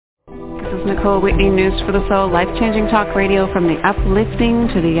is Nicole Whitney, News for the Soul, life-changing talk radio from the uplifting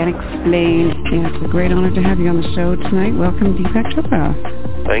to the unexplained. And it's a great honor to have you on the show tonight. Welcome, Deepak Chopra.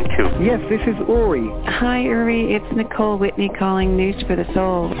 Thank you. Yes, this is Uri. Hi, Uri. It's Nicole Whitney calling News for the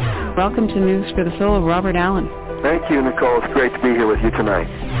Soul. Welcome to News for the Soul, Robert Allen. Thank you, Nicole. It's great to be here with you tonight.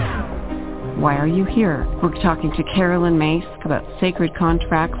 Why are you here? We're talking to Carolyn Mace about Sacred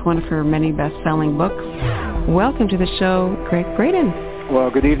Contracts, one of her many best-selling books. Welcome to the show, Greg Braden. Well,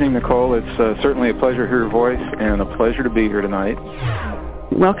 good evening, Nicole. It's certainly a pleasure to hear your voice and a pleasure to be here tonight.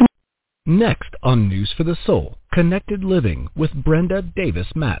 Welcome. Next on News for the Soul, Connected Living with Brenda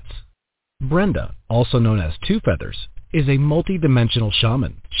Davis-Matz. Brenda, also known as Two Feathers, is a multi-dimensional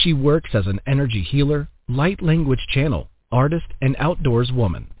shaman. She works as an energy healer, light language channel, artist, and outdoors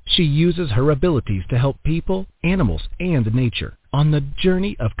woman. She uses her abilities to help people, animals, and nature on the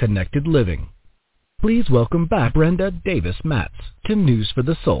journey of connected living. Please welcome back Brenda Davis-Matz to News for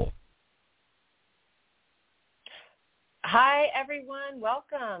the Soul. Hi, everyone.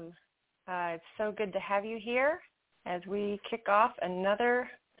 Welcome. It's so good to have you here as we kick off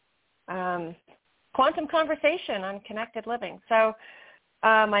another quantum conversation on connected living. So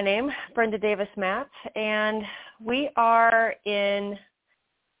my name, Brenda Davis-Matz, and we are in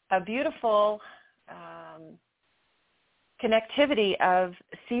a beautiful connectivity of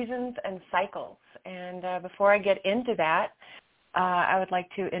seasons and cycles. And before I get into that, I would like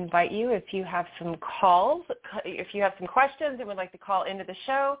to invite you, if you have some calls, if you have some questions and would like to call into the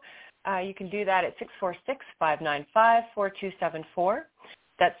show, you can do that at 646-595-4274.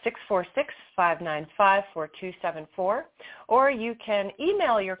 That's 646-595-4274. Or you can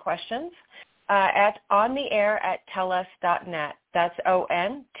email your questions at ontheair@tellus.net. That's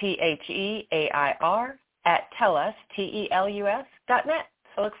ONTHEAIR @tellus, TELUS.net.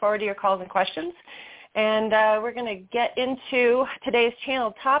 So look forward to your calls and questions. And we're going to get into today's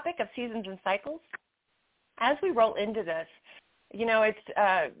channel topic of seasons and cycles. As we roll into this, you know, it's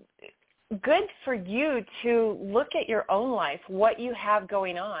good for you to look at your own life, what you have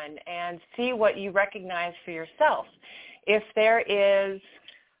going on, and see what you recognize for yourself. If there is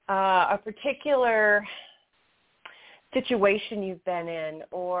a particular situation you've been in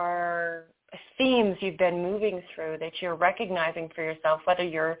or themes you've been moving through that you're recognizing for yourself, whether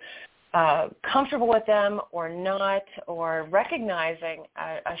you're comfortable with them or not, or recognizing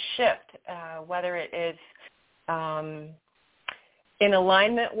a shift, whether it is in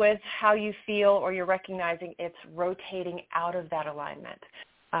alignment with how you feel or you're recognizing it's rotating out of that alignment.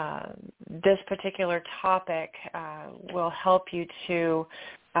 This particular topic will help you to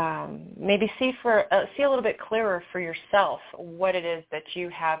maybe see a little bit clearer for yourself what it is that you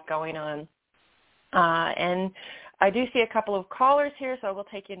have going on. And I do see a couple of callers here, so we'll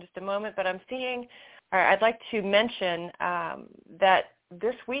take you in just a moment. But I'd like to mention that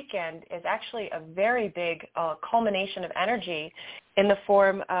this weekend is actually a very big culmination of energy in the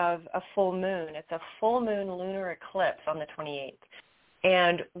form of a full moon. It's a full moon lunar eclipse on the 28th.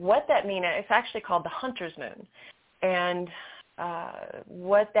 And what that means, it's actually called the Hunter's Moon. And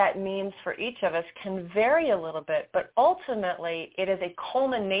what that means for each of us can vary a little bit, but ultimately it is a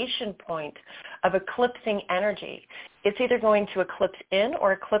culmination point of eclipsing energy. It's either going to eclipse in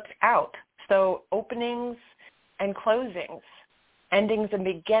or eclipse out. So openings and closings, endings and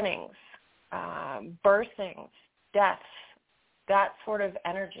beginnings, birthings, deaths, that sort of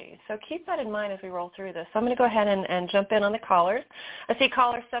energy. So keep that in mind as we roll through this. So I'm going to go ahead and jump in on the callers. I see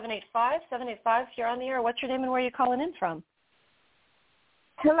caller 785. 785, you're on the air. What's your name and where are you calling in from?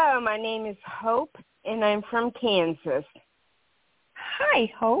 Hello, my name is Hope, and I'm from Kansas. Hi,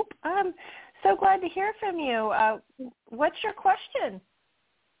 Hope. I'm so glad to hear from you. What's your question?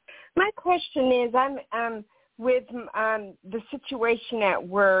 My question is, I'm with the situation at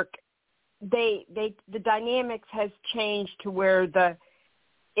work. The dynamics has changed to where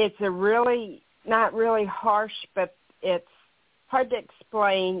it's a really not really harsh, but it's hard to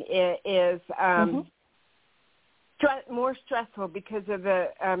explain. It is. More stressful because of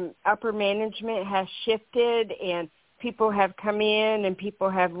the upper management has shifted and people have come in and people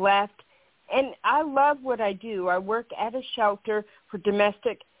have left. And I love what I do. I work at a shelter for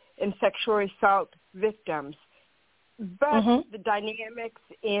domestic and sexual assault victims. But the dynamics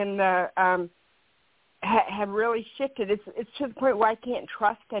in the have really shifted. It's to the point where I can't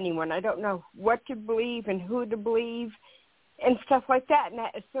trust anyone. I don't know what to believe and who to believe and stuff like that. And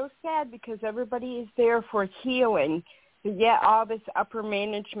that is so sad because everybody is there for healing. But yet all this upper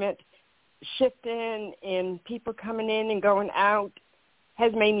management shifting and people coming in and going out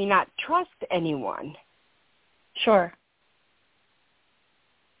has made me not trust anyone. Sure.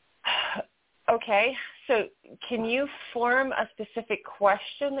 Okay. So can you form a specific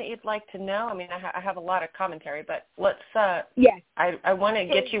question that you'd like to know? I mean, I have a lot of commentary, but let's, yes. I want to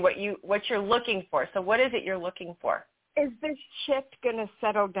get you what you're looking for. So what is it you're looking for? Is this shift going to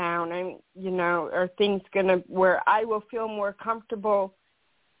settle down, and are things going to where I will feel more comfortable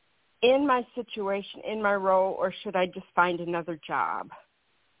in my situation, in my role, or should I just find another job?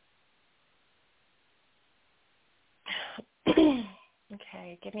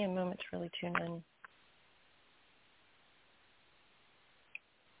 Okay, give me a moment to really tune in.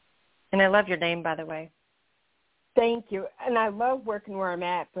 And I love your name, by the way. Thank you. And I love working where I'm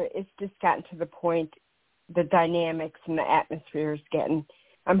at, but it's just gotten to the point, the dynamics and the atmosphere is getting,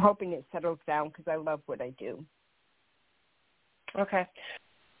 I'm hoping it settles down because I love what I do. Okay.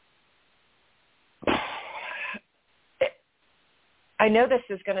 I know this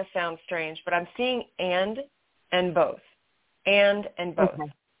is going to sound strange, but I'm seeing and both. And both.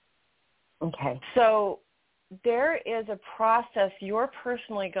 Okay. So there is a process you're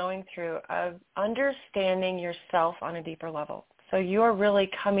personally going through of understanding yourself on a deeper level. So you're really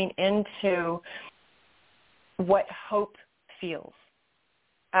coming into what hope feels.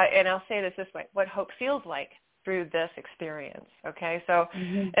 And I'll say this way, what hope feels like through this experience, okay? So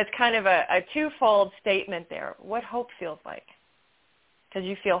it's kind of a twofold statement there, what hope feels like, because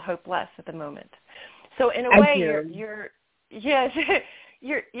you feel hopeless at the moment. So in a way,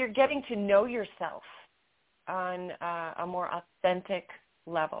 you're getting to know yourself on a more authentic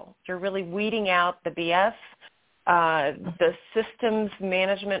level. You're really weeding out the BS, the systems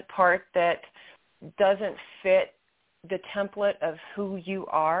management part that doesn't fit the template of who you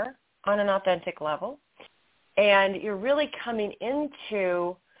are on an authentic level. And you're really coming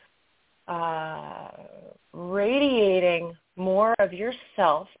into radiating more of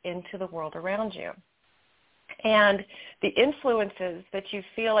yourself into the world around you. And the influences that you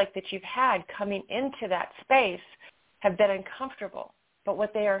feel like that you've had coming into that space have been uncomfortable. But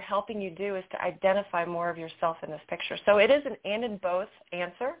what they are helping you do is to identify more of yourself in this picture. So it is an and in both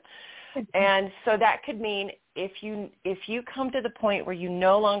answer. And so that could mean if you come to the point where you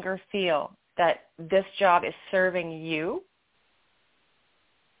no longer feel that this job is serving you,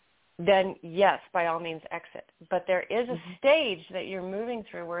 then yes, by all means exit. But there is a stage that you're moving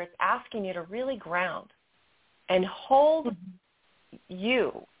through where it's asking you to really ground and hold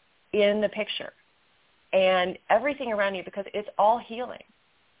you in the picture and everything around you, because it's all healing.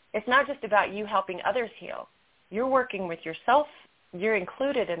 It's not just about you helping others heal. You're working with yourself. You're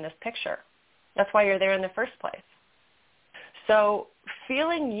included in this picture. That's why you're there in the first place. So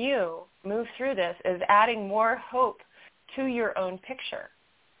feeling you move through this is adding more hope to your own picture.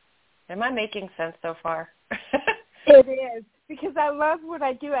 Am I making sense so far? It is, because I love what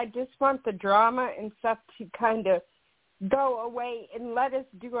I do. I just want the drama and stuff to kind of go away and let us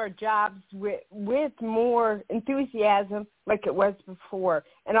do our jobs with more enthusiasm like it was before,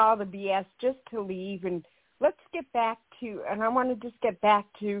 and all the BS just to leave. And let's get back to, and I want to just get back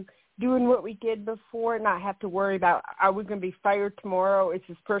to doing what we did before, not have to worry about, are we going to be fired tomorrow? Is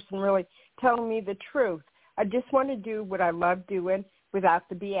this person really telling me the truth? I just want to do what I love doing without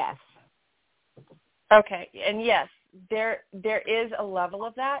the BS. Okay, and yes, there is a level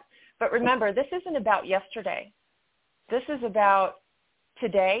of that. But remember, this isn't about yesterday. This is about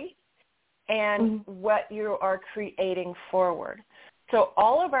today and what you are creating forward. So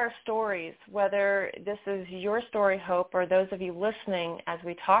all of our stories, whether this is your story, Hope, or those of you listening as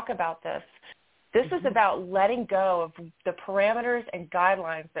we talk about this, this is about letting go of the parameters and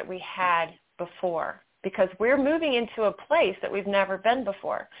guidelines that we had before, because we're moving into a place that we've never been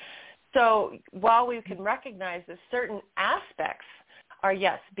before. So while we can recognize that certain aspects are,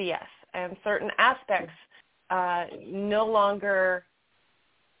 yes, BS, and certain aspects no longer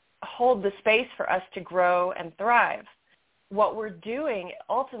hold the space for us to grow and thrive, what we're doing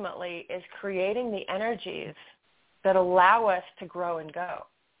ultimately is creating the energies that allow us to grow and go.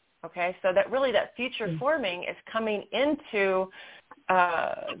 Okay, so that really that future forming is coming into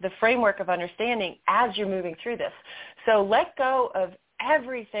the framework of understanding as you're moving through this. So let go of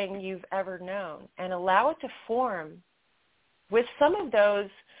everything you've ever known and allow it to form with some of those,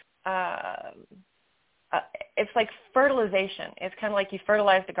 it's like fertilization. It's kind of like you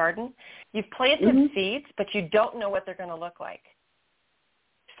fertilize the garden. You've planted seeds, but you don't know what they're going to look like.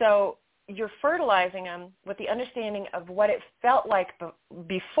 So you're fertilizing them with the understanding of what it felt like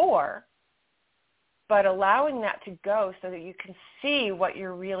before, but allowing that to go so that you can see what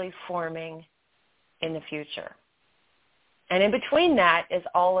you're really forming in the future. And in between that is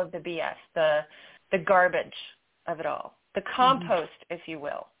all of the BS, the garbage of it all, the compost, if you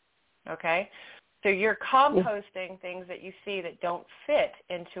will, okay? So you're composting things that you see that don't fit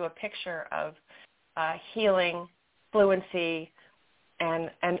into a picture of healing, fluency,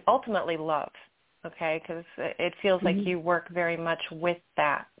 and ultimately love, okay? Because it feels like you work very much with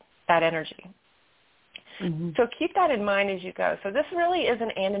that energy. So keep that in mind as you go. So this really is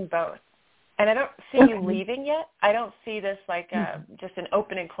an and both. And I don't see you leaving yet. I don't see this like just an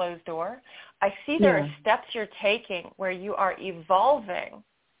open and closed door. I see there are steps you're taking where you are evolving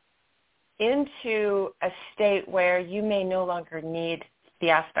into a state where you may no longer need the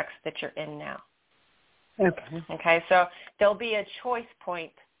aspects that you're in now. Okay, so there'll be a choice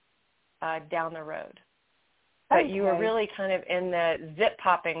point down the road. But you are really kind of in the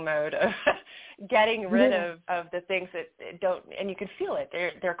zip-popping mode of getting rid of the things that don't, and you can feel it.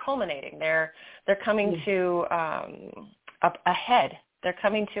 They're culminating. They're coming to a head. They're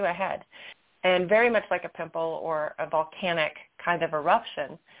coming to a head. And very much like a pimple or a volcanic kind of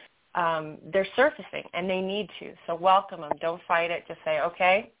eruption, they're surfacing, and they need to. So welcome them. Don't fight it. Just say,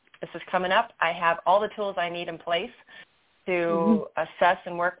 okay, this is coming up. I have all the tools I need in place to assess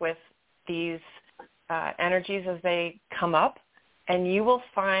and work with these energies as they come up, and you will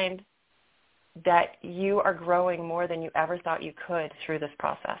find that you are growing more than you ever thought you could through this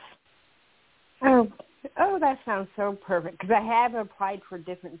process. Oh, that sounds so perfect, because I have applied for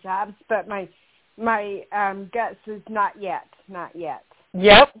different jobs, but my gut says not yet.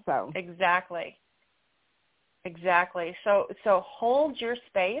 Yep. So exactly. So hold your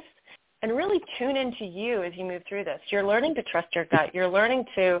space and really tune into you as you move through this. You're learning to trust your gut. You're learning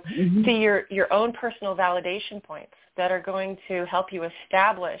to see your own personal validation points that are going to help you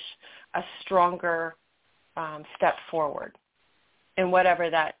establish a stronger step forward in whatever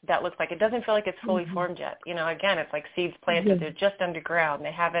that looks like. It doesn't feel like it's fully formed yet. You know, again, it's like seeds planted. They're just underground.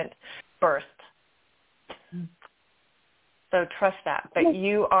 They haven't burst. So trust that. But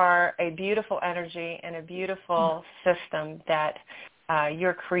you are a beautiful energy and a beautiful system that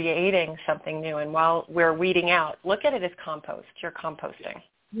you're creating something new. And while we're weeding out, look at it as compost. You're composting.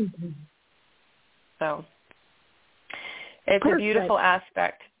 So it's a beautiful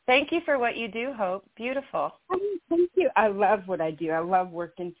aspect. Thank you for what you do, Hope. Beautiful. Thank you. I love what I do. I love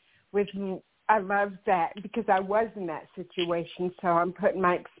working with you. I love that because I was in that situation. So I'm putting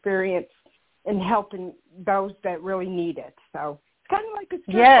my experience in helping those that really need it. So it's kind of like a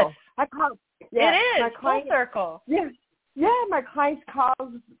circle. Yes. It is. Full circle. Yes. Yeah, my clients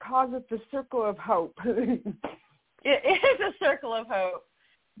calls it the circle of hope. It is a circle of hope.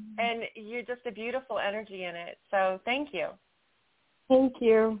 And you're just a beautiful energy in it. So thank you. Thank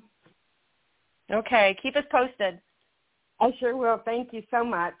you. Okay. Keep us posted. I sure will. Thank you so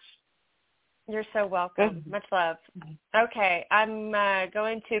much. You're so welcome. Much love. Okay. I'm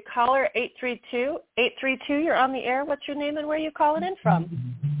going to caller 832. 832, you're on the air. What's your name and where are you calling in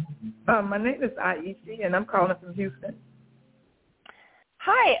from? My name is IEC, and I'm calling from Houston.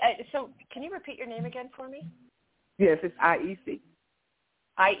 Hi. So can you repeat your name again for me? Yes, it's IEC.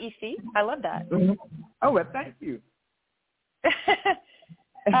 IEC? I love that. Oh, well, thank you.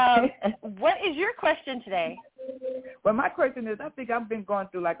 What is your question today? Well, my question is, I think I've been going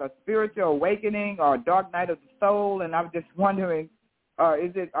through like a spiritual awakening or a dark night of the soul, and I'm just wondering,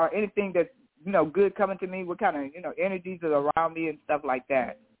 is it anything that's, good coming to me? What kind of, energies are around me and stuff like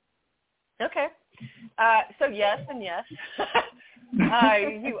that? Okay. So yes and yes.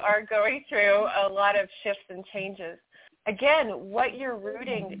 You are going through a lot of shifts and changes. Again, what you're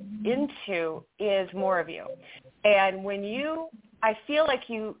rooting into is more of you. And I feel like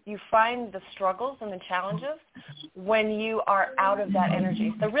you find the struggles and the challenges when you are out of that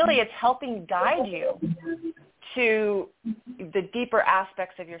energy. So really it's helping guide you to the deeper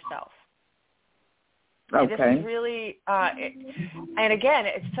aspects of yourself. Okay. This is really, and again,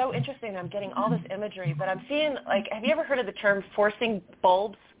 it's so interesting. I'm getting all this imagery, but I'm seeing, have you ever heard of the term forcing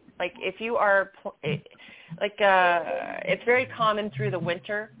bulbs? Like if you are, it's very common through the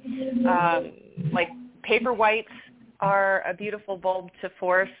winter. Like paper whites are a beautiful bulb to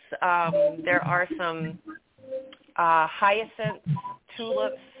force. There are some hyacinths,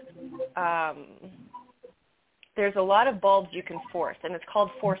 tulips. There's a lot of bulbs you can force, and it's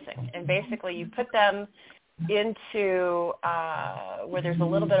called forcing. And basically you put them into where there's a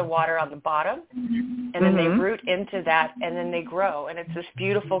little bit of water on the bottom, and then they root into that, and then they grow. And it's this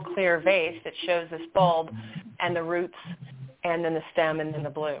beautiful clear vase that shows this bulb and the roots and then the stem and then the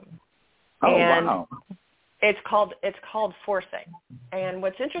bloom. Oh, and wow. It's called forcing. And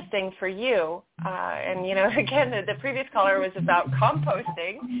what's interesting for you, and again, the previous caller was about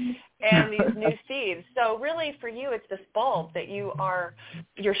composting and these new seeds. So really for you, it's this bulb that you're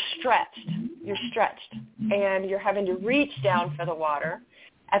stretched, and you're having to reach down for the water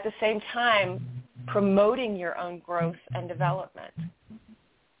at the same time promoting your own growth and development.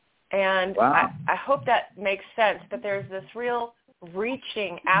 And wow. I hope that makes sense, but there's this real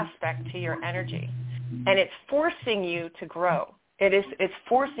reaching aspect to your energy, and it's forcing you to grow. It's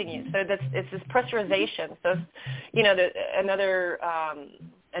forcing you. So it's this pressurization. So, another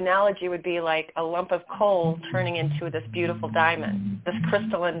analogy would be like a lump of coal turning into this beautiful diamond, this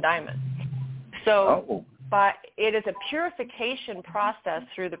crystalline diamond. So, but it is a purification process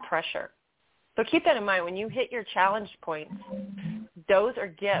through the pressure. So keep that in mind. When you hit your challenge points, those are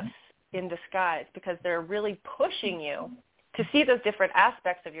gifts in disguise because they're really pushing you to see those different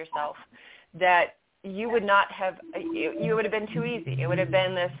aspects of yourself that you would not have, you would have been too easy. It would have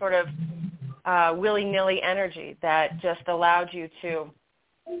been this sort of willy-nilly energy that just allowed you to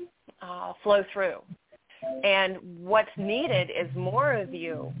flow through. And what's needed is more of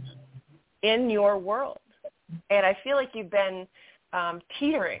you in your world. And I feel like you've been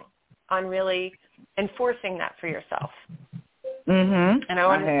teetering on really enforcing that for yourself. Mm-hmm. And I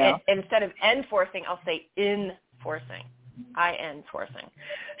want to, instead of enforcing, I'll say enforcing. I-enforcing.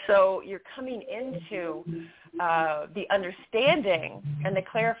 So you're coming into the understanding and the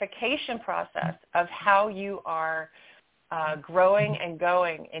clarification process of how you are growing and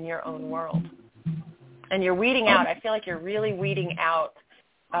going in your own world. And you're weeding out, I feel like you're really weeding out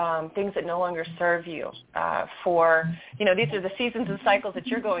things that no longer serve you these are the seasons and cycles that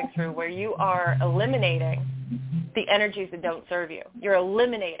you're going through where you are eliminating the energies that don't serve you. You're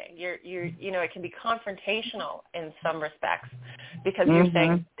eliminating. It can be confrontational in some respects because you're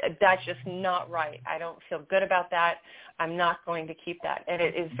saying, that's just not right. I don't feel good about that. I'm not going to keep that. And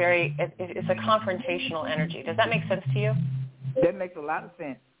it is it's a confrontational energy. Does that make sense to you? That makes a lot of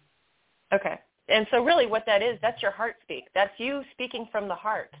sense. Okay. And so really what that is, that's your heart speak. That's you speaking from the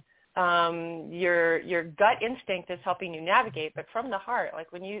heart. Your gut instinct is helping you navigate, but from the heart,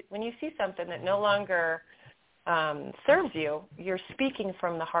 like when you see something that no longer serves you, you're speaking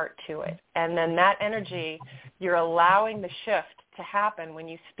from the heart to it. And then that energy, you're allowing the shift to happen when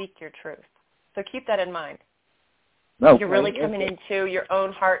you speak your truth. So keep that in mind. Okay. You're really coming into your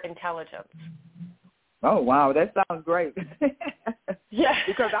own heart intelligence. Oh, wow. That sounds great. Yeah.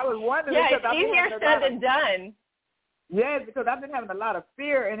 Because I was wondering. Yeah, it's easier said than done. Yes, because I've been having a lot of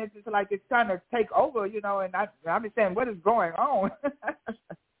fear, and it's just like it's trying to take over, and I've been saying, what is going on?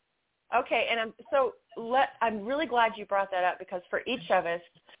 Okay, and I'm really glad you brought that up because for each of us,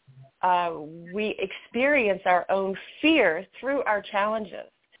 we experience our own fear through our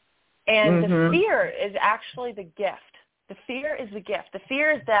challenges. And the fear is actually the gift. The fear is the gift. The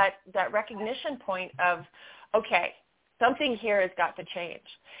fear is that recognition point of, okay, something here has got to change.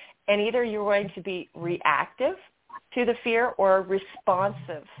 And either you're going to be reactive to the fear or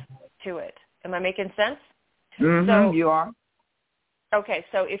responsive to it. Am I making sense? So, you are. Okay,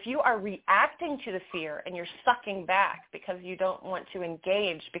 so if you are reacting to the fear and you're sucking back because you don't want to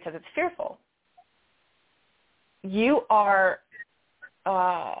engage because it's fearful, you are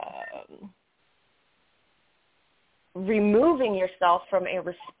removing yourself from a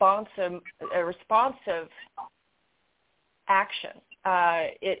responsive action.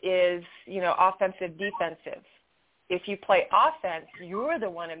 It is, offensive, defensive. If you play offense, you're the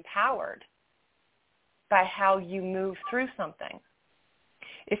one empowered by how you move through something.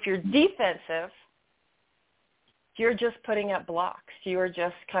 If you're defensive, you're just putting up blocks. You're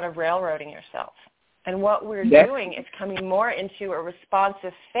just kind of railroading yourself. And what we're doing is coming more into a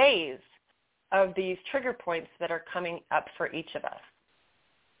responsive phase of these trigger points that are coming up for each of us.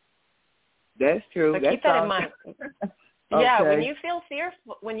 That's true. So keep that in mind. Yeah, when you feel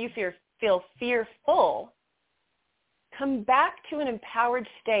fearful, come back to an empowered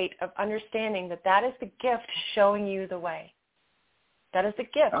state of understanding that is the gift showing you the way. That is the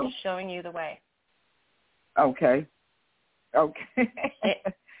gift showing you the way. Okay.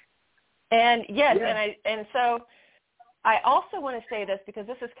 And yes, and so I also want to say this because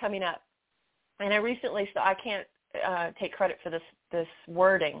this is coming up, and I recently, so I can't take credit for this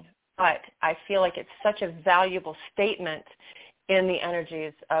wording, but I feel like it's such a valuable statement in the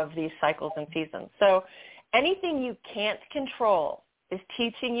energies of these cycles and seasons. So anything you can't control is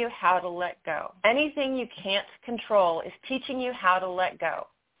teaching you how to let go. Anything you can't control is teaching you how to let go.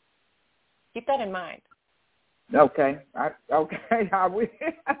 Keep that in mind. Okay. I will.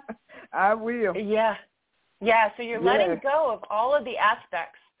 I will. Yeah. So you're letting go of all of the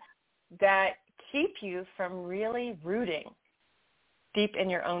aspects that keep you from really rooting deep in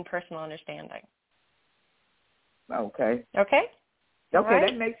your own personal understanding. Okay. Okay, right?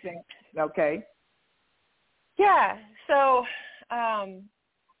 That makes sense. Okay. Yeah. So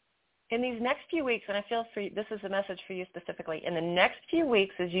in these next few weeks, and I feel this is a message for you specifically, in the next few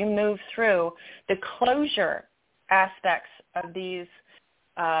weeks as you move through the closure aspects of these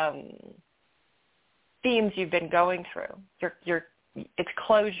themes you've been going through. It's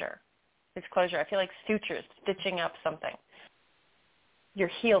closure. It's closure. I feel like sutures, stitching up something.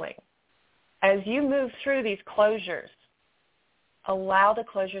 You're healing. As you move through these closures, allow the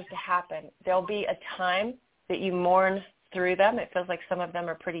closures to happen. There'll be a time that you mourn through them. It feels like some of them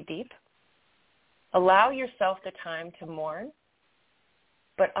are pretty deep. Allow yourself the time to mourn,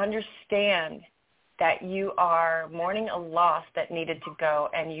 but understand that you are mourning a loss that needed to go,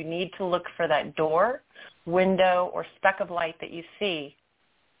 and you need to look for that door, window, or speck of light that you see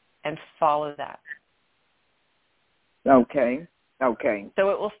and follow that. Okay.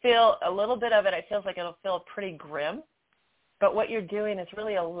 So it will feel, a little bit of it, it feels like it'll feel pretty grim, but what you're doing is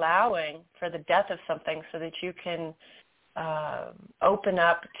really allowing for the death of something so that you can open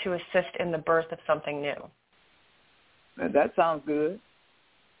up to assist in the birth of something new. That sounds good.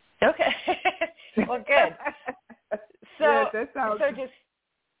 Okay. Well, good. So, yes, so just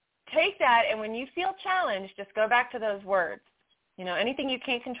take that, and when you feel challenged, just go back to those words. Anything you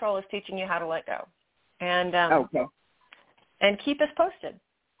can't control is teaching you how to let go. And okay. And keep us posted.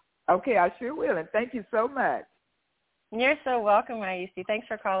 Okay, I sure will, and thank you so much. You're so welcome, Ayusi. Thanks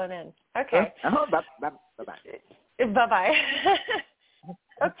for calling in. Okay. Bye-bye. Bye-bye.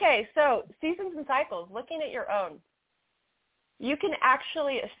 Okay, so seasons and cycles, looking at your own. You can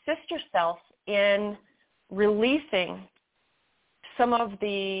actually assist yourself in releasing some of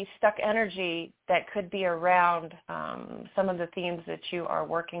the stuck energy that could be around some of the themes that you are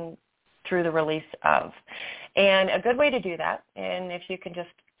working through the release of. And a good way to do that, and if you can just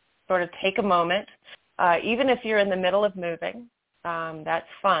sort of take a moment, even if you're in the middle of moving, that's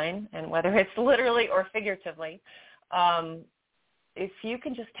fine, and whether it's literally or figuratively, if you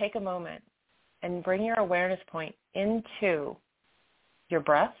can just take a moment and bring your awareness point into your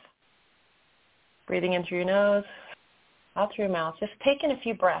breath, breathing in through your nose, out through your mouth, just taking a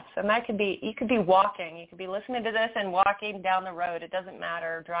few breaths. And that could be, you could be walking. You could be listening to this and walking down the road. It doesn't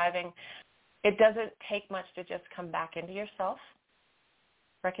matter, driving. It doesn't take much to just come back into yourself,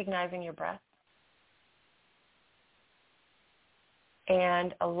 recognizing your breath,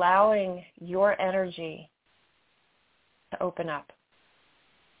 and allowing your energy to open up.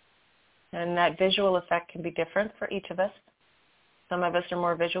 And that visual effect can be different for each of us. Some of us are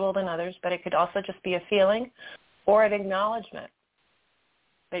more visual than others, but it could also just be a feeling or an acknowledgement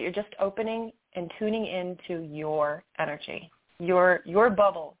that you're just opening and tuning into your energy, your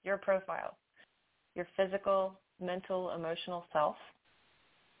bubble, your profile, your physical, mental, emotional self,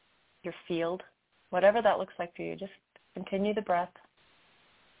 your field, whatever that looks like for you. Just continue the breath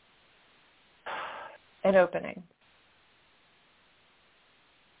and opening.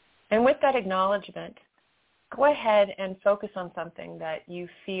 And with that acknowledgement, go ahead and focus on something that you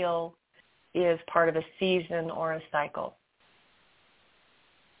feel is part of a season or a cycle.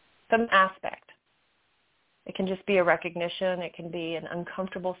 Some aspect. It can just be a recognition. It can be an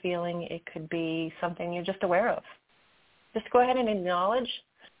uncomfortable feeling. It could be something you're just aware of. Just go ahead and acknowledge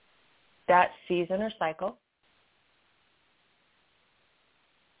that season or cycle.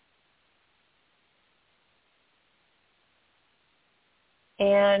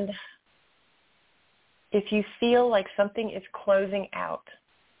 And if you feel like something is closing out,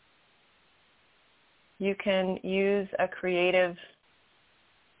 you can use a creative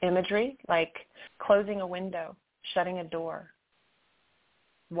imagery like closing a window, shutting a door,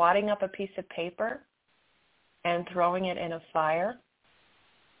 wadding up a piece of paper and throwing it in a fire.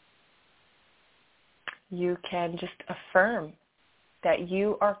 You can just affirm that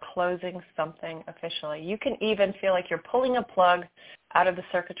you are closing something officially. You can even feel like you're pulling a plug out of the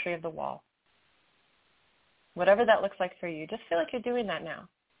circuitry of the wall. Whatever that looks like for you, just feel like you're doing that now.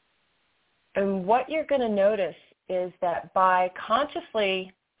 And what you're going to notice is that by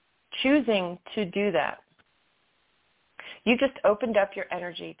consciously choosing to do that, you just opened up your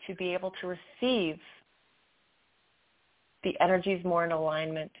energy to be able to receive the energies more in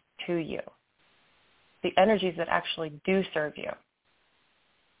alignment to you, the energies that actually do serve you.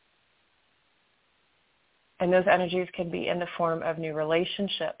 And those energies can be in the form of new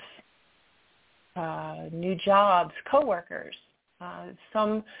relationships, new jobs, coworkers,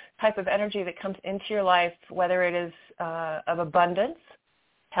 some type of energy that comes into your life, whether it is of abundance,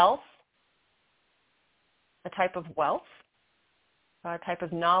 health, a type of wealth, a type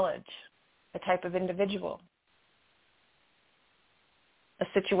of knowledge, a type of individual, a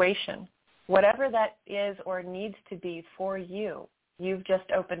situation, whatever that is or needs to be for you, you've just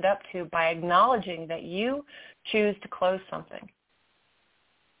opened up to by acknowledging that you choose to close something.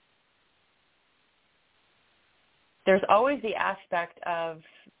 There's always the aspect of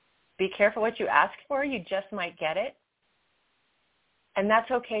be careful what you ask for, you just might get it. And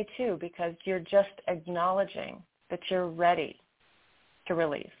that's okay too, because you're just acknowledging that you're ready to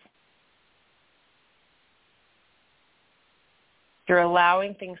release. You're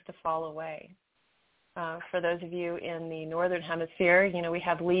allowing things to fall away. For those of you in the northern hemisphere, we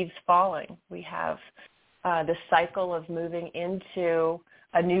have leaves falling. We have the cycle of moving into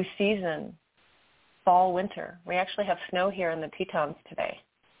a new season, fall, winter. We actually have snow here in the Tetons today,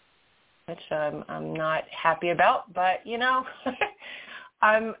 which I'm not happy about, but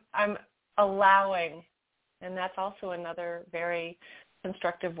I'm allowing, and that's also another very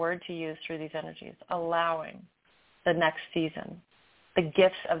constructive word to use through these energies, allowing the next season, the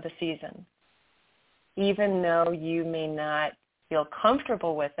gifts of the season. Even though you may not feel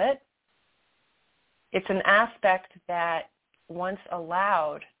comfortable with it, it's an aspect that, once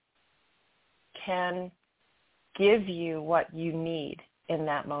allowed, can give you what you need in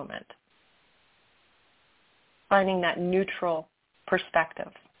that moment. Finding that neutral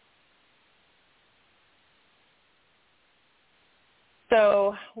perspective.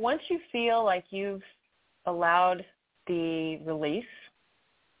 So once you feel like you've allowed the release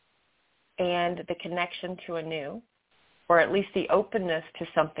and the connection to a new, or at least the openness to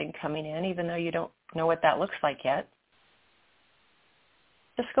something coming in, even though you don't know what that looks like yet,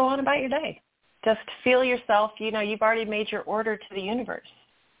 just go on about your day. Just feel yourself, you've already made your order to the universe.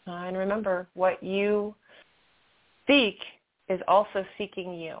 And remember, what you seek is also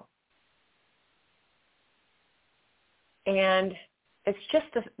seeking you. And it's just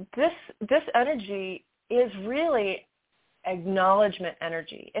this energy is really acknowledgement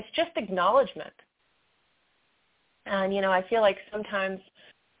energy. It's just acknowledgement. And, I feel like sometimes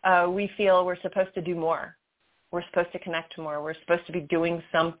we feel we're supposed to do more. We're supposed to connect more. We're supposed to be doing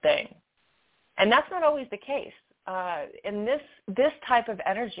something. And that's not always the case. In this type of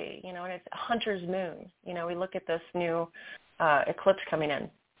energy, and it's Hunter's moon, we look at this new eclipse coming in.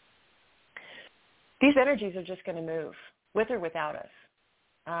 These energies are just going to move, with or without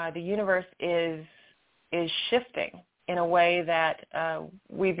us. The universe is shifting in a way that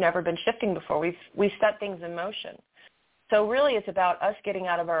we've never been shifting before. We've set things in motion. So really it's about us getting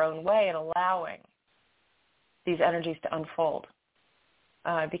out of our own way and allowing these energies to unfold,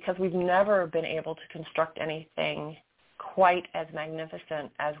 because we've never been able to construct anything quite as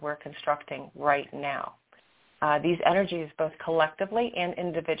magnificent as we're constructing right now. These energies, both collectively and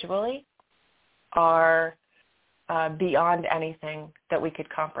individually, are beyond anything that we could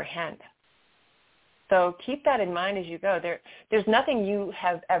comprehend. So keep that in mind as you go. There's nothing you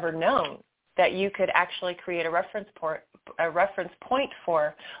have ever known that you could actually create a reference point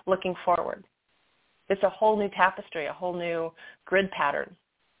for looking forward. It's a whole new tapestry, a whole new grid pattern.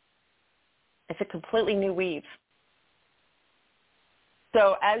 It's a completely new weave.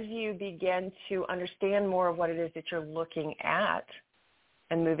 So as you begin to understand more of what it is that you're looking at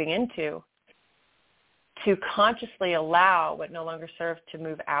and moving into, to consciously allow what no longer serves to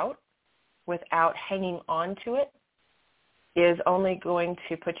move out without hanging on to it is only going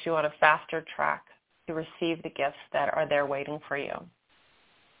to put you on a faster track to receive the gifts that are there waiting for you.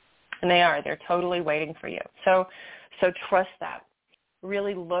 And they're totally waiting for you. So trust that.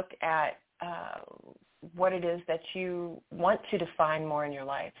 Really look at what it is that you want to define more in your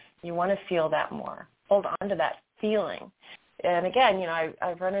life. You want to feel that more. Hold on to that feeling. And again,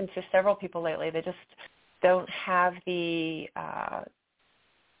 I've run into several people lately. They just don't have the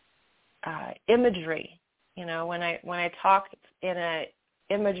imagery. When I talk in an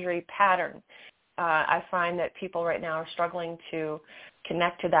imagery pattern, I find that people right now are struggling to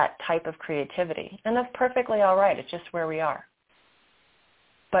connect to that type of creativity. And that's perfectly all right. It's just where we are.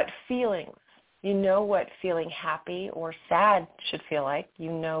 But feelings, what feeling happy or sad should feel like.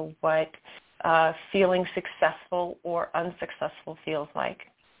 You know what feeling successful or unsuccessful feels like.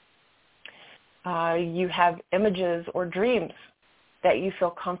 You have images or dreams that you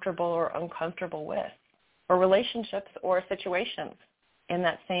feel comfortable or uncomfortable with, or relationships or situations in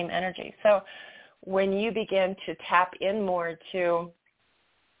that same energy. So when you begin to tap in more to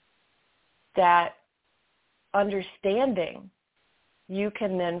that understanding, you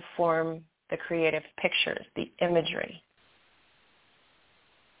can then form the creative pictures, the imagery.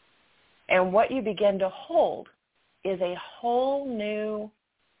 And what you begin to hold is a whole new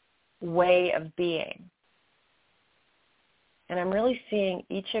way of being. And I'm really seeing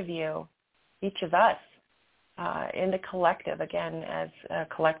each of you, each of us, in the collective, again, as a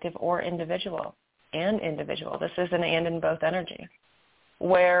collective or individual, This is an and in both energy,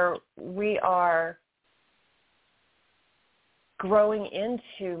 where we are growing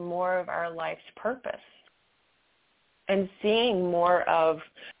into more of our life's purpose and seeing more of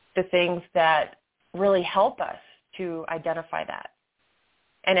the things that really help us to identify that.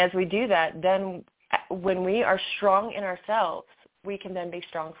 And as we do that, then when we are strong in ourselves, we can then be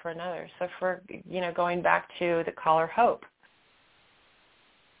strong for another. So for, going back to the caller Hope,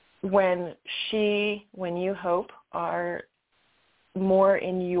 when you, Hope, are more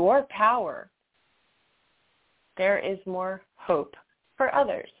in your power, there is more hope for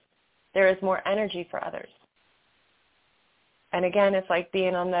others. There is more energy for others. And again, it's like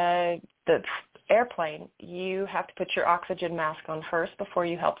being on the airplane. You have to put your oxygen mask on first before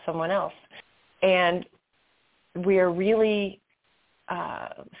you help someone else. And we are really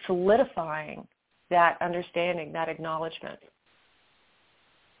solidifying that understanding, that acknowledgement.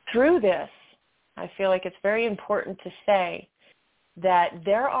 Through this, I feel like it's very important to say that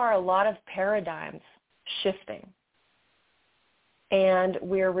there are a lot of paradigms shifting. And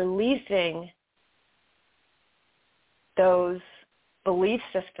we're releasing those belief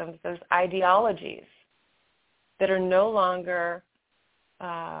systems, those ideologies that are no longer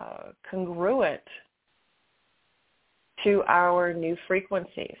congruent to our new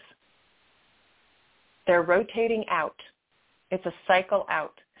frequencies. They're rotating out. It's a cycle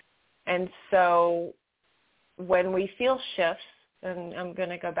out. And so when we feel shifts, and I'm going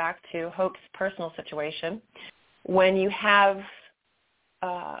to go back to Hope's personal situation, when you have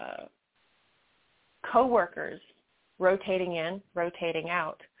coworkers rotating in, rotating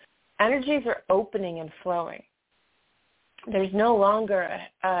out, energies are opening and flowing. There's no longer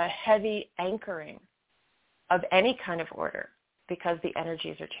a heavy anchoring of any kind of order because the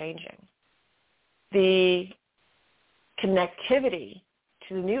energies are changing. The connectivity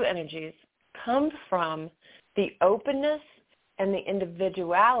to the new energies comes from the openness and the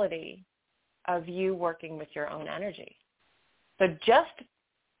individuality of you working with your own energy. So just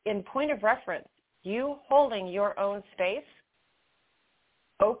in point of reference, you holding your own space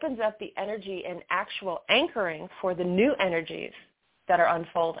opens up the energy and actual anchoring for the new energies that are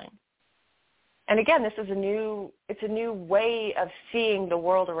unfolding. And again, it's a new way of seeing the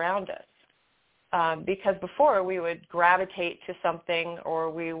world around us. Because before we would gravitate to something or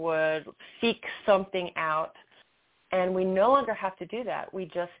we would seek something out, and we no longer have to do that. We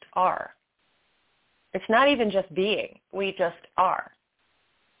just are. It's not even just being. We just are.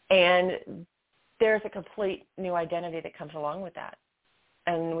 And there's a complete new identity that comes along with that.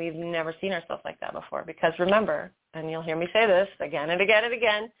 And we've never seen ourselves like that before. Because remember, and you'll hear me say this again and again and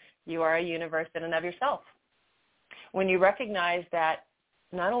again, you are a universe in and of yourself. When you recognize that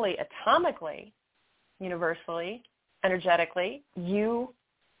not only atomically, universally, energetically, you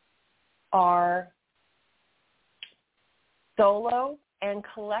are solo and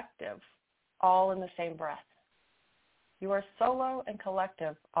collective all in the same breath. You are solo and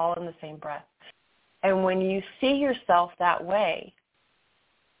collective all in the same breath. And when you see yourself that way,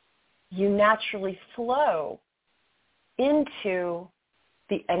 you naturally flow into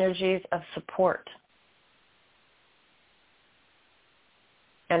the energies of support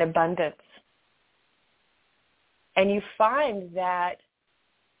and abundance. And you find that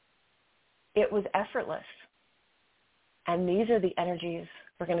it was effortless. And these are the energies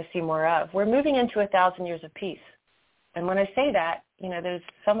we're going to see more of. We're moving into 1,000 years of peace. And when I say that, there's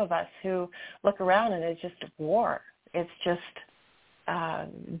some of us who look around and it's just war. It's just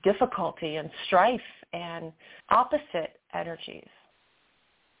difficulty and strife and opposite energies.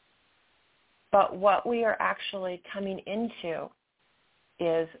 But what we are actually coming into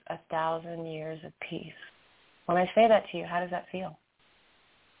is 1,000 years of peace. When I say that to you, how does that feel?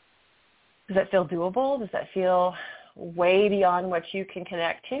 Does that feel doable? Does that feel way beyond what you can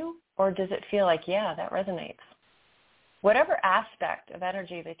connect to? Or does it feel like, yeah, that resonates? Whatever aspect of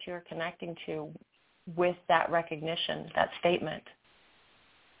energy that you're connecting to with that recognition, that statement,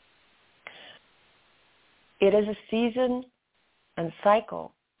 it is a season and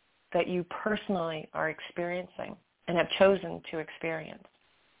cycle that you personally are experiencing and have chosen to experience.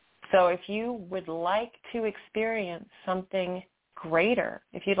 So if you would like to experience something greater,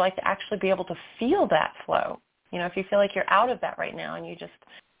 if you'd like to actually be able to feel that flow, if you feel like you're out of that right now and you just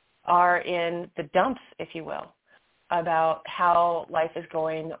are in the dumps, if you will, about how life is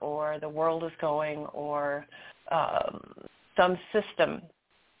going or the world is going or some system,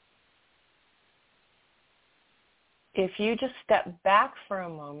 if you just step back for a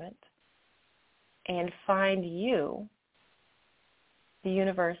moment and find you, the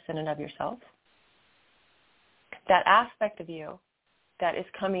universe in and of yourself, that aspect of you that is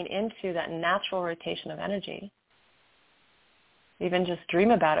coming into that natural rotation of energy, even just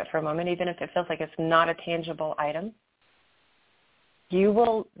dream about it for a moment, even if it feels like it's not a tangible item, you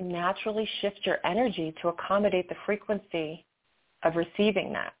will naturally shift your energy to accommodate the frequency of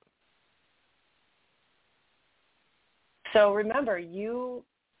receiving that. So remember, you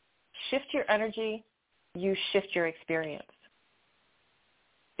shift your energy, you shift your experience.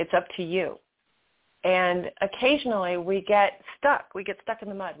 It's up to you. And occasionally we get stuck. We get stuck in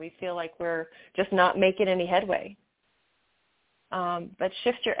the mud. We feel like we're just not making any headway. But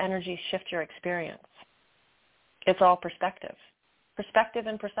shift your energy, shift your experience. It's all perspective. Perspective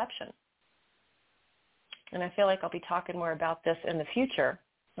and perception. And I feel like I'll be talking more about this in the future,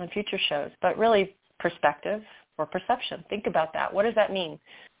 on future shows. But really, perspective or perception. Think about that. What does that mean?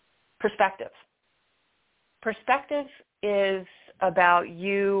 Perspective. Perspective is about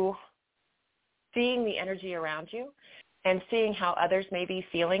you seeing the energy around you and seeing how others may be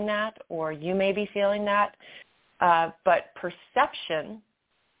feeling that or you may be feeling that. But perception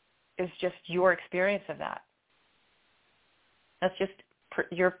is just your experience of that. That's just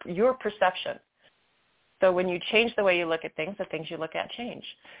your perception. So when you change the way you look at things, the things you look at change.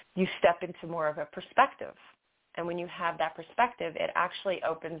 You step into more of a perspective. And when you have that perspective, it actually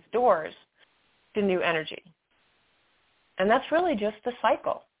opens doors to new energy. And that's really just the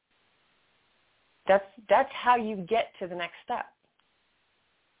cycle. That's how you get to the next step.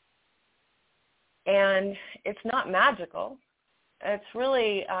 And it's not magical. It's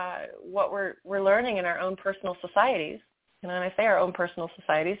really what we're learning in our own personal societies. And when I say our own personal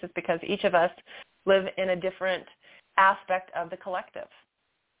societies, it's because each of us live in a different aspect of the collective.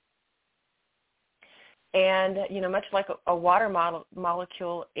 And, much like a water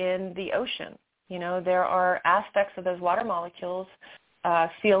molecule in the ocean, there are aspects of those water molecules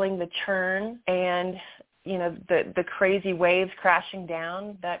feeling the churn and, the crazy waves crashing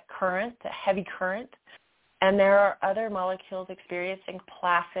down, that current, the heavy current. And there are other molecules experiencing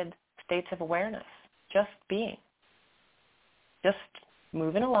placid states of awareness, just being, just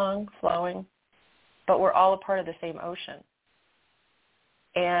moving along, flowing. But we're all a part of the same ocean.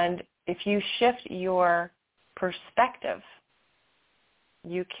 And if you shift your perspective,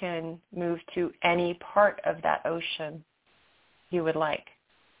 you can move to any part of that ocean you would like.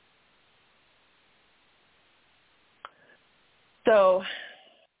 So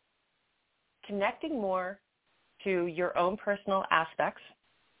connecting more to your own personal aspects,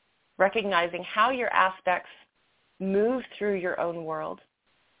 recognizing how your aspects move through your own world,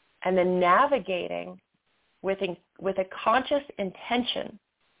 and then navigating with a conscious intention,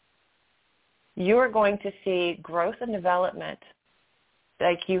 you're going to see growth and development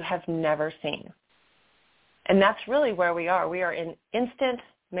like you have never seen. And that's really where we are. We are in instant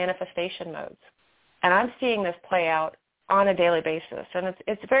manifestation modes. And I'm seeing this play out on a daily basis. And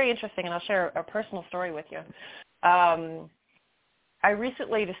it's very interesting, and I'll share a personal story with you. I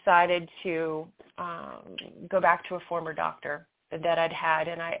recently decided to go back to a former doctor that I'd had,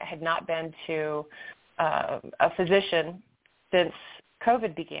 and I had not been to a physician since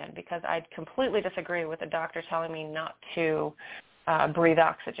COVID began because I'd completely disagree with the doctor telling me not to breathe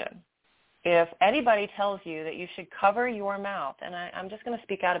oxygen. If anybody tells you that you should cover your mouth, and I'm just going to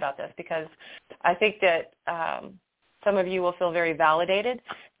speak out about this because I think that some of you will feel very validated,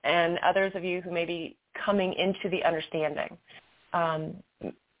 and others of you who may be coming into the understanding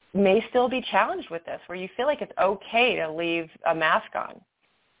may still be challenged with this, where you feel like it's okay to leave a mask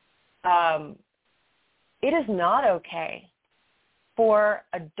on. It is not okay for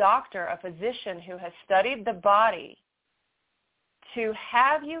a doctor, a physician who has studied the body, to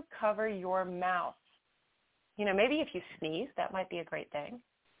have you cover your mouth. Maybe if you sneeze, that might be a great thing.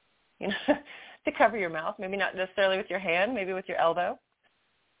 To cover your mouth, maybe not necessarily with your hand, maybe with your elbow.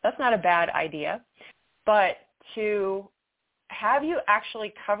 That's not a bad idea. But to have you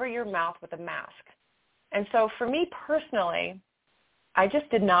actually cover your mouth with a mask. And so for me personally, I just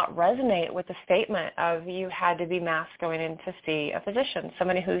did not resonate with the statement of you had to be masked going in to see a physician,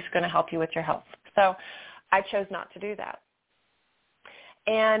 somebody who's going to help you with your health. So I chose not to do that.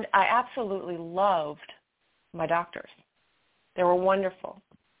 And I absolutely loved my doctors. They were wonderful.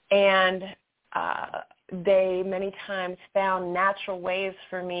 And they many times found natural ways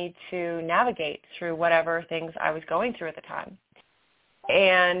for me to navigate through whatever things I was going through at the time.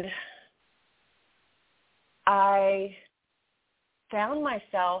 And I found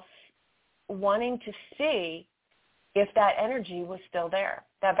myself wanting to see if that energy was still there,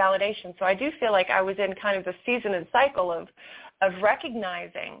 that validation. So I do feel like I was in kind of the season and cycle of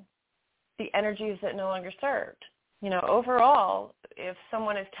recognizing the energies that no longer served. Overall, if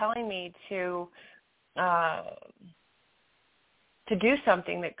someone is telling me to do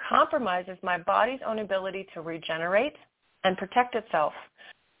something that compromises my body's own ability to regenerate and protect itself,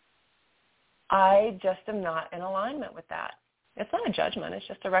 I just am not in alignment with that. It's not a judgment. It's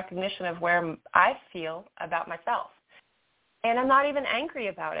just a recognition of where I feel about myself. And I'm not even angry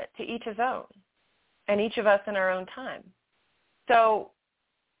about it. To each his own, and each of us in our own time. So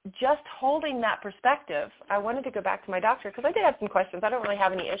just holding that perspective, I wanted to go back to my doctor because I did have some questions. I don't really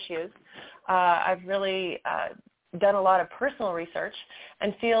have any issues. I've really done a lot of personal research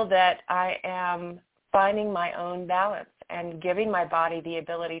and feel that I am finding my own balance and giving my body the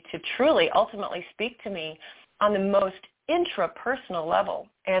ability to truly ultimately speak to me on the most intrapersonal level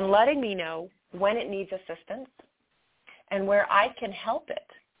and letting me know when it needs assistance and where I can help it,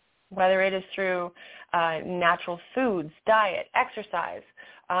 whether it is through natural foods, diet, exercise.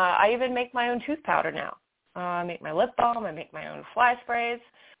 I even make my own tooth powder now. I make my lip balm. I make my own fly sprays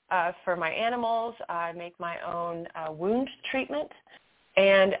for my animals. I make my own wound treatment.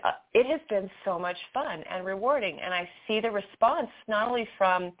 And it has been so much fun and rewarding. And I see the response not only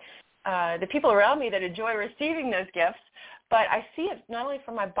from the people around me that enjoy receiving those gifts, but I see it not only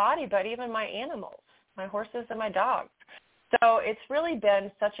from my body, but even my animals, my horses and my dogs. So it's really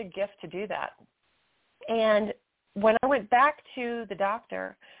been such a gift to do that. And when I went back to the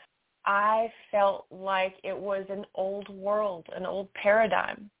doctor, I felt like it was an old world, an old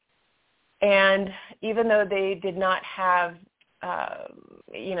paradigm. And even though they did not have,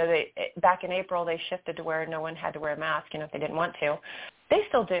 back in April they shifted to where no one had to wear a mask, if they didn't want to, they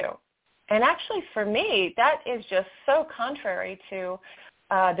still do. And actually for me, that is just so contrary to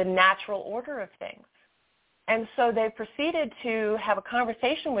the natural order of things. And so they proceeded to have a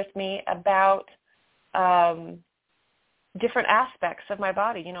conversation with me about different aspects of my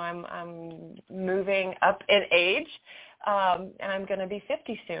body. I'm moving up in age, and I'm going to be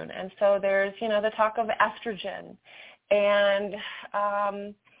 50 soon. And so there's, the talk of estrogen and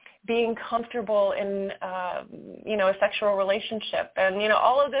being comfortable in, a sexual relationship and,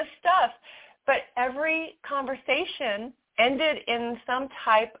 all of this stuff. But every conversation ended in some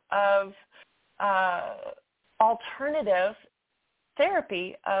type of alternative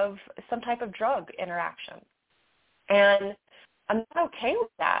therapy of some type of drug interaction. And I'm not okay with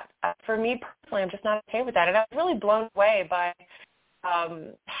that. For me personally, I'm just not okay with that. And I was really blown away by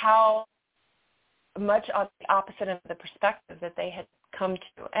how much on the opposite end of the perspective that they had come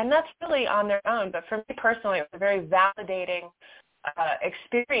to. And that's really on their own. But for me personally, it was a very validating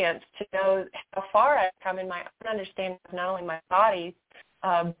experience to know how far I've come in my own understanding of not only my body,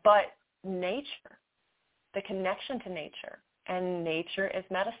 but nature, the connection to nature. And nature is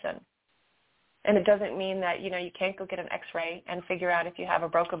medicine. And it doesn't mean that, you can't go get an x-ray and figure out if you have a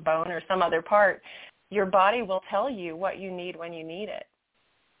broken bone or some other part. Your body will tell you what you need when you need it.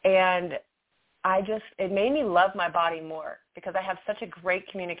 And it made me love my body more because I have such a great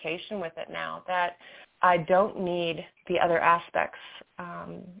communication with it now that I don't need the other aspects.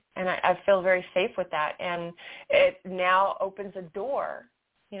 And I feel very safe with that. And it now opens a door,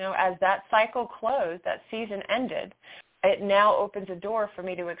 as that cycle closed, that season ended, it now opens a door for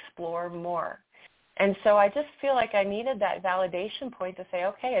me to explore more. And so I just feel like I needed that validation point to say,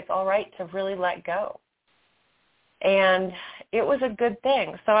 okay, it's all right to really let go. And it was a good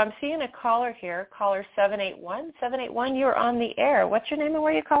thing. So I'm seeing a caller here, caller 781. 781, you're on the air. What's your name and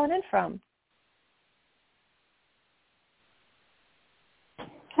where are you calling in from?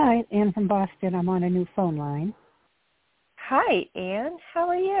 Hi, Ann from Boston. I'm on a new phone line. Hi, Ann. How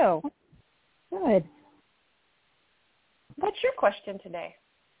are you? Good. What's your question today?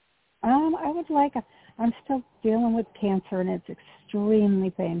 I'm still dealing with cancer, and it's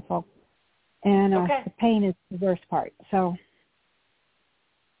extremely painful. And okay. The pain is the worst part. So.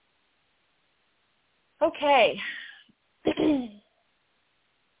 Okay.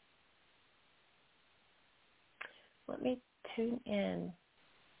 Let me tune in.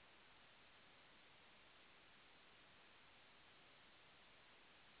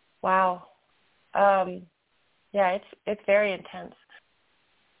 Wow. Yeah, it's very intense.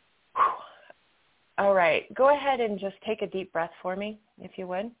 All right. Go ahead and just take a deep breath for me, if you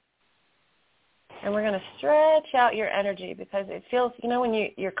would. And we're going to stretch out your energy because it feels, when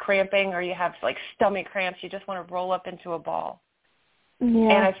you're cramping or you have like stomach cramps, you just want to roll up into a ball. Yeah.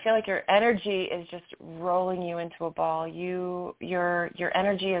 And I feel like your energy is just rolling you into a ball. Your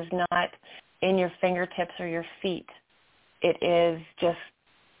energy is not in your fingertips or your feet. It is just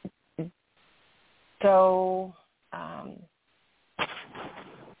so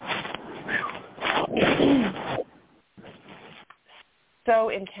so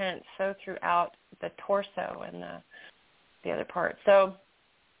intense, so throughout the torso and the other part. So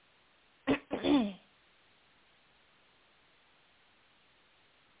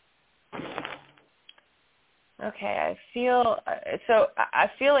okay, I feel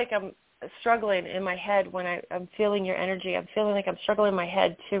like I'm struggling in my head when I'm feeling your energy. I'm feeling like I'm struggling in my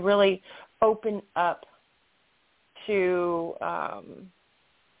head to really open up to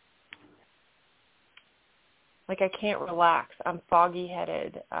Like I can't relax. I'm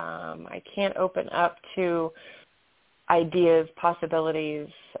foggy-headed. I can't open up to ideas, possibilities.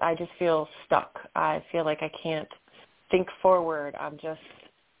 I just feel stuck. I feel like I can't think forward. I'm just...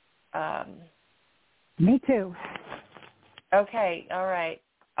 Me too. Okay, all right.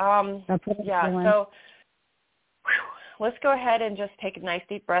 That's what I'm feeling. So let's go ahead and just take a nice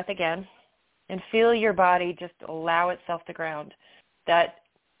deep breath again and feel your body just allow itself to ground. That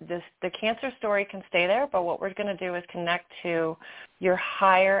the cancer story can stay there, but what we're going to do is connect to your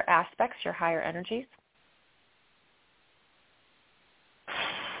higher aspects, your higher energies.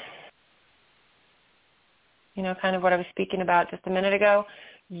 You know, kind of what I was speaking about just a minute ago.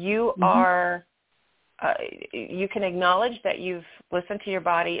 You are, you can acknowledge that you've listened to your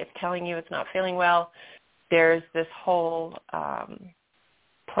body. It's telling you it's not feeling well. There's this whole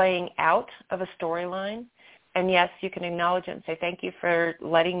playing out of a storyline. And yes, you can acknowledge it and say, thank you for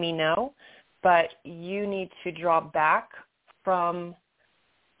letting me know, but you need to draw back from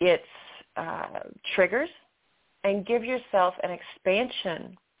its triggers and give yourself an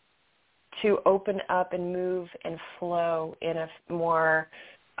expansion to open up and move and flow in a more,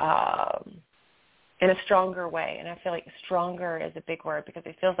 in a stronger way. And I feel like stronger is a big word because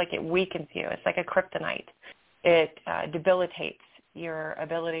it feels like it weakens you. It's like a kryptonite. It debilitates your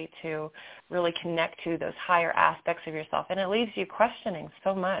ability to really connect to those higher aspects of yourself. And it leaves you questioning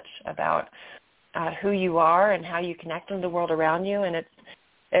so much about who you are and how you connect to the world around you. And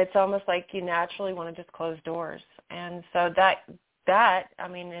it's almost like you naturally want to just close doors. And so that I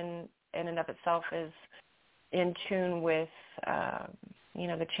mean, in and of itself is in tune with,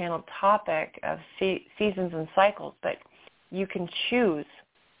 the channel topic of seasons and cycles, but you can choose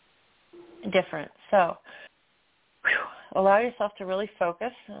different. So allow yourself to really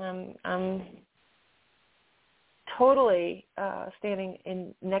focus. I'm totally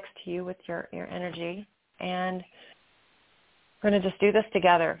standing next to you with your energy, and we're going to just do this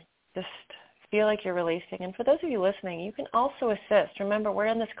together. Just feel like you're releasing. And for those of you listening, you can also assist. Remember, we're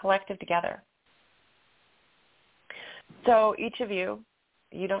in this collective together. So each of you,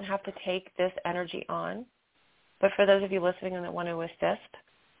 you don't have to take this energy on, but for those of you listening and that want to assist,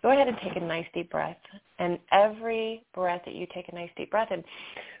 go ahead and take a nice deep breath. And every breath that you take a nice deep breath and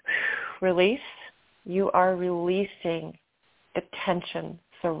release, you are releasing the tension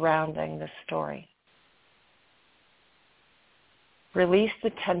surrounding the story. Release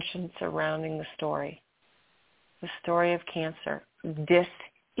the tension surrounding the story of cancer,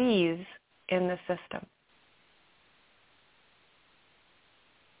 dis-ease in the system.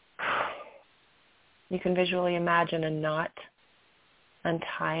 You can visually imagine a knot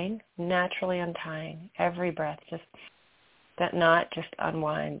untying, naturally untying. Every breath, just that knot just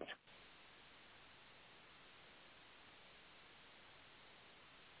unwinds.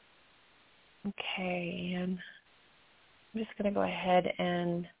 Okay, and I'm just going to go ahead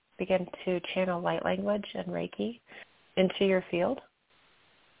and begin to channel light language and Reiki into your field.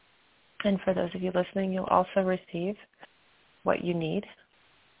 And for those of you listening, you'll also receive what you need.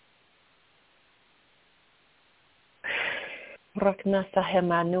 Rakna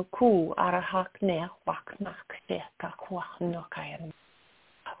sahemanuku arahakne waknak kakwanukayan.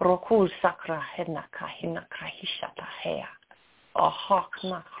 Roku sakra henaka hinaka hishata hea.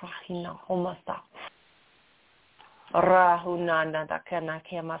 Ahakna krahina homasa. Rahunanda dakana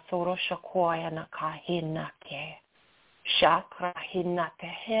kemasuro shakoya nakahinake. Shakra hinate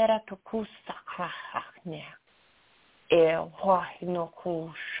hera tuku sakra hakne. E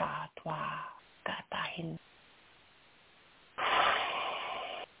wahinoku shatwa gatahin.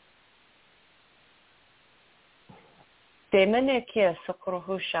 Demene kia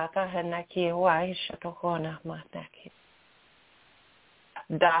sokrohu shata henaki wai shatokona mataki.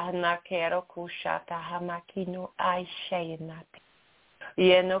 Dahna kero kushata hamakino ai shaynati.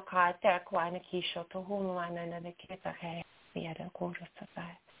 Yeno kata kwana kishoto humana na kita he yada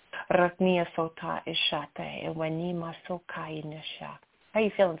kurusata. Raknia sota ishata e wanima sokai nisha. How are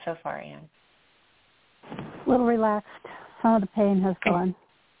you feeling so far, Anne? A little relaxed. Some of the pain has gone.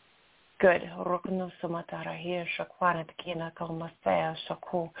 Good. Rokno sumatara here shakwana tkina kalmasaya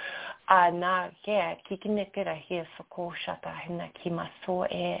shaku. Ana ke kikinikira here sako shata hina kimaso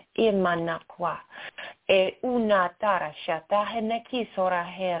e imanakwa. E unatara shata hina kisora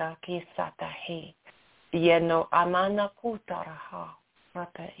hera kisata he. Yeno amana kutara ha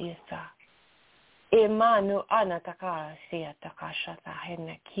rata isa. Imanu anatakara siya takashata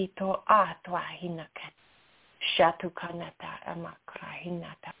hina kito atwa hina kat. Shatu kanata amakra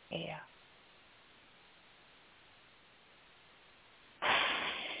hinata ea.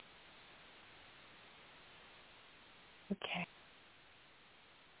 Okay.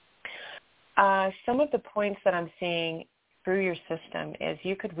 some of the points that I'm seeing through your system is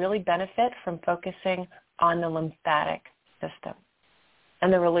you could really benefit from focusing on the lymphatic system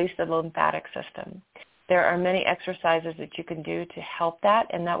and the release of the lymphatic system. There are many exercises that you can do to help that,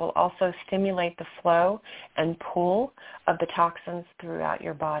 and that will also stimulate the flow and pull of the toxins throughout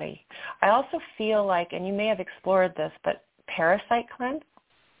your body. I also feel like, and you may have explored this, but parasite cleanse.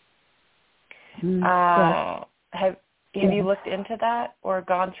 Yeah. Have you looked into that or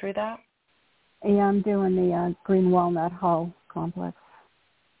gone through that? Yeah, I'm doing the green walnut hull complex.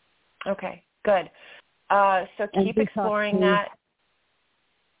 Okay, good. So keep exploring that.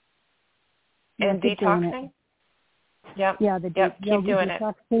 And detoxing? Yep. Yeah, keep doing it.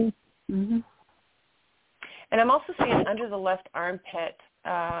 Mm-hmm. And I'm also seeing under the left armpit,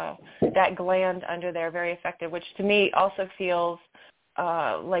 that gland under there, very effective, which to me also feels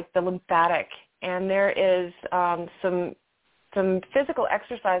like the lymphatic. And there is some physical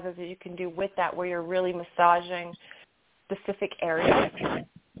exercises that you can do with that where you're really massaging specific areas.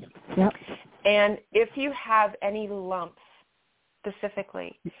 Yep. And if you have any lumps,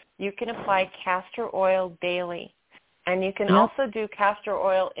 specifically, you can apply castor oil daily. And you can also do castor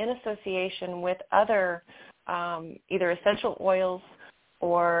oil in association with other either essential oils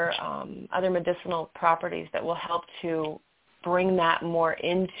or other medicinal properties that will help to bring that more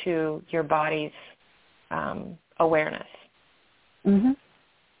into your body's awareness. Mm-hmm.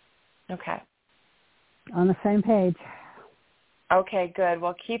 Okay. On the same page. Okay, good.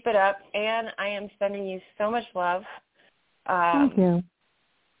 Well, keep it up. Anne, I am sending you so much love. Thank you.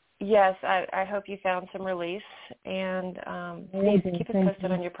 Yes, I hope you found some release, and please keep us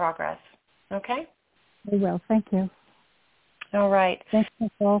posted on your progress. Okay? We will. Thank you. All right. Thanks,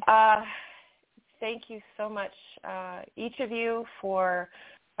 Nicole. Thank you so much, each of you, for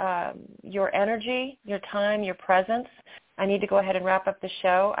your energy, your time, your presence. I need to go ahead and wrap up the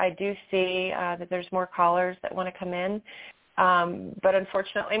show. I do see that there's more callers that want to come in, but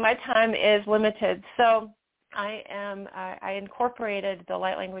unfortunately my time is limited. So I incorporated the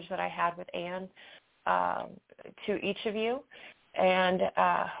light language that I had with Anne to each of you, and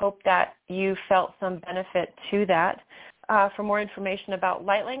hope that you felt some benefit to that. For more information about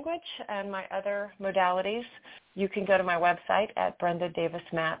light language and my other modalities, you can go to my website at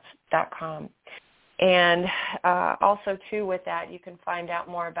brendadavismatz.com. And also, too, with that, you can find out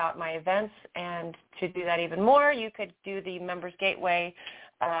more about my events. And to do that even more, you could do the Members Gateway,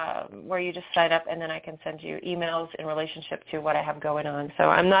 where you just sign up, and then I can send you emails in relationship to what I have going on. So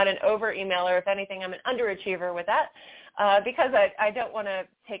I'm not an over-emailer. If anything, I'm an underachiever with that, because I don't want to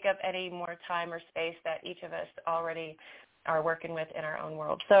take up any more time or space that each of us already are working with in our own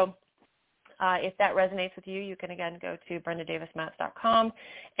world. So if that resonates with you, you can, again, go to brendadavismatz.com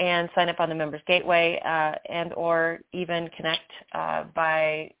and sign up on the Members Gateway, and or even connect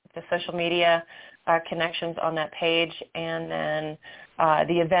by the social media connections on that page, and then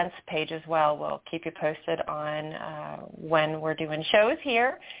the events page as well. We'll keep you posted on when we're doing shows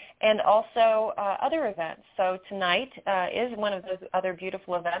here, and also other events. So tonight is one of those other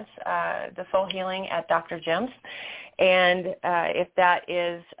beautiful events, the Soul Healing at Dr. Jim's. And if that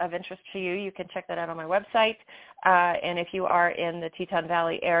is of interest to you, you can check that out on my website. And if you are in the Teton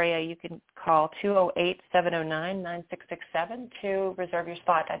Valley area, you can call 208-709-9667 to reserve your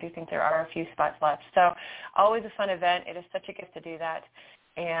spot. I do think there are a few spots left. So always a fun event. It is such a gift to do that.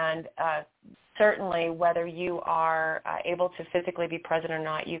 And certainly whether you are able to physically be present or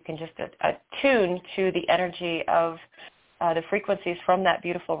not, you can just attune to the energy of the frequencies from that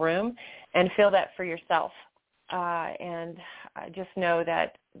beautiful room and feel that for yourself. And just know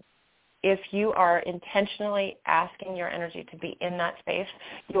that if you are intentionally asking your energy to be in that space,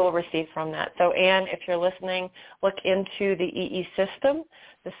 you will receive from that. So, Anne, if you're listening, look into the EE system,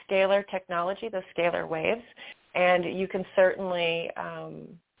 the scalar technology, the scalar waves, and you can certainly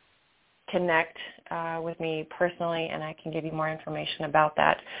connect with me personally, and I can give you more information about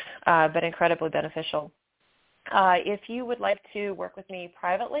that, but incredibly beneficial. If you would like to work with me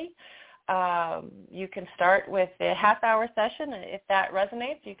privately, you can start with the half-hour session. If that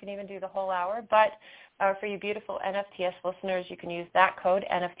resonates, you can even do the whole hour. But for you beautiful NFTS listeners, you can use that code,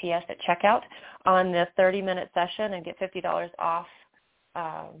 NFTS, at checkout on the 30-minute session and get $50 off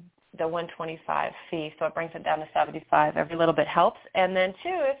the $125 fee. So it brings it down to $75. Every little bit helps. And then,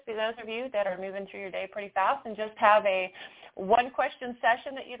 too, if those of you that are moving through your day pretty fast and just have a one-question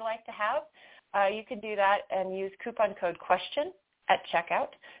session that you'd like to have, you can do that and use coupon code QUESTION at checkout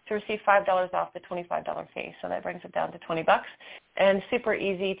to receive $5 off the $25 fee. So that brings it down to $20, and super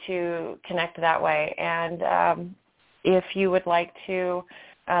easy to connect that way. And if you would like to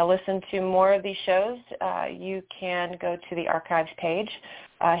listen to more of these shows, you can go to the archives page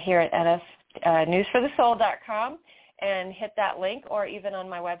here at newsforthesoul.com and hit that link, or even on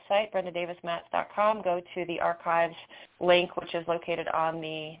my website, brendadavismatz.com, go to the archives link, which is located on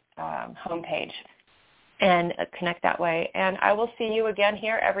the homepage, and connect that way. And I will see you again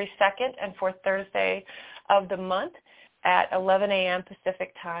here every second and fourth Thursday of the month at 11 a.m.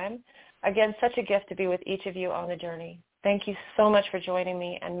 Pacific time. Again, such a gift to be with each of you on the journey. Thank you so much for joining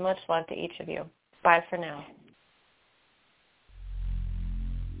me, and much love to each of you. Bye for now.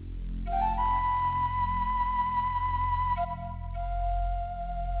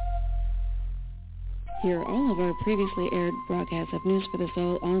 Hear all of our previously aired broadcasts of News for the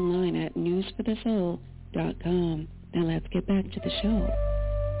Soul online at newsforthesoul.com. Now let's get back to the show.